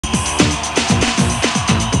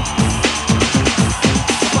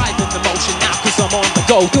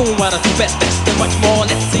go, doing what I do best, best and much more.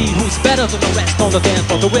 Let's see who's better than the rest on the dance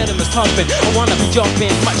floor. The rhythm is thumping, I wanna be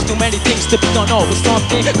jumping. Much too many things to be done, oh, with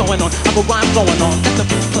something going on. I have a rhyme blowing on, let the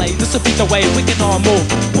beat play. This will be the way we can all move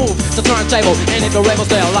the turntable. And if you're able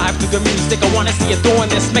to stay alive to the music, I wanna see you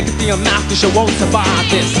doing this. Make it to your mouth, cause you won't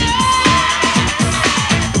survive this.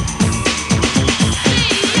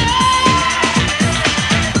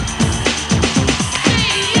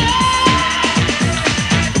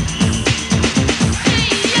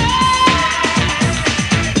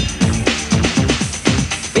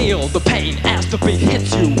 Feel the pain as the beat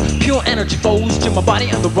hits you. Pure energy flows to my body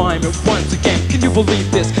and the rhyme. And once again, can you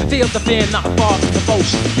believe this? Feel the fear not far from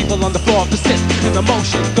devotion. People on the floor persist in the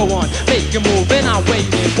motion. Go on, make a move and I'm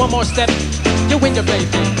waiting. One more step, you win your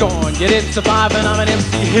baby. Gone, you didn't survive and I'm an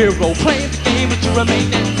MC hero. Playing the game but you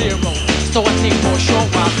remain at zero. So I think for a short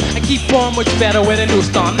while I keep on much better with a new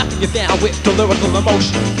style. Knocking you down with the lyrical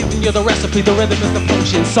emotion, giving you the recipe, the rhythm is the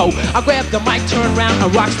potion. So I grab the mic, turn around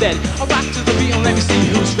and rock steady. I rock to the beat and let me see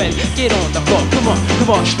who's ready. Get on the floor, come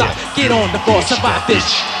on, stop. Get on the floor, survive this.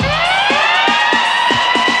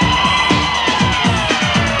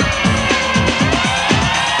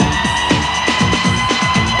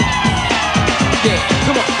 Yeah,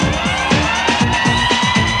 come on.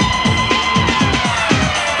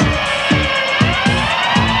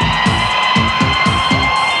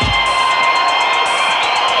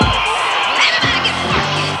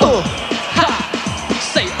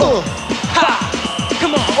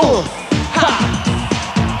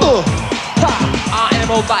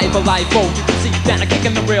 Life, oh, you can see that I'm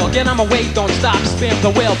kicking the rail. Get on my way, don't stop, spin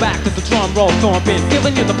the wheel back to the drum roll, thumping.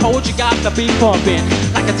 Giving you the pose, you got the beat pumping.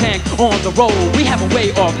 Like a tank on the road, we have a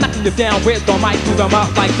way of knocking you down with the mic through the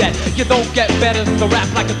mouth like that. You don't get better than the rap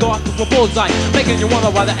like a dart through a bullseye, making you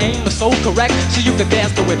wonder why the aim is so correct. So you can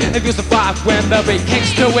dance to it if you survive when the beat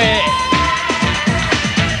kicks to it.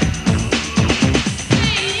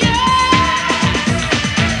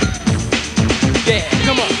 Yeah,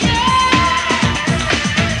 come on.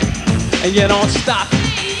 And you don't stop. No,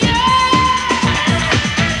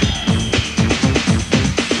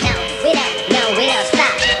 we don't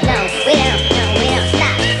stop. No, we don't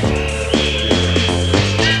stop.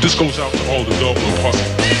 This goes out to all the Dublin posse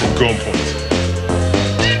from Gunpoint.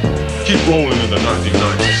 Keep rolling in the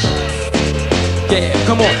 1990s. Yeah,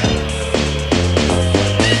 come on.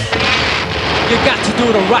 You got to do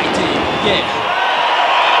the right thing, yeah.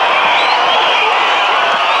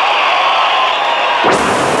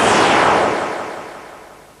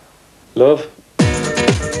 Love,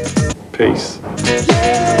 peace,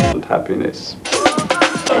 and happiness.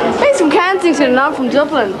 Hey, some Kensington and I'm from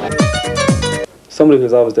Dublin. Somebody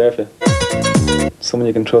who's always there for you. Someone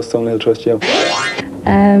you can trust, someone who'll trust you.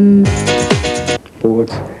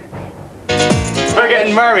 Both. We're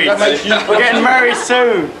getting married. We're getting married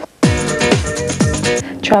soon.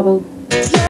 Trouble.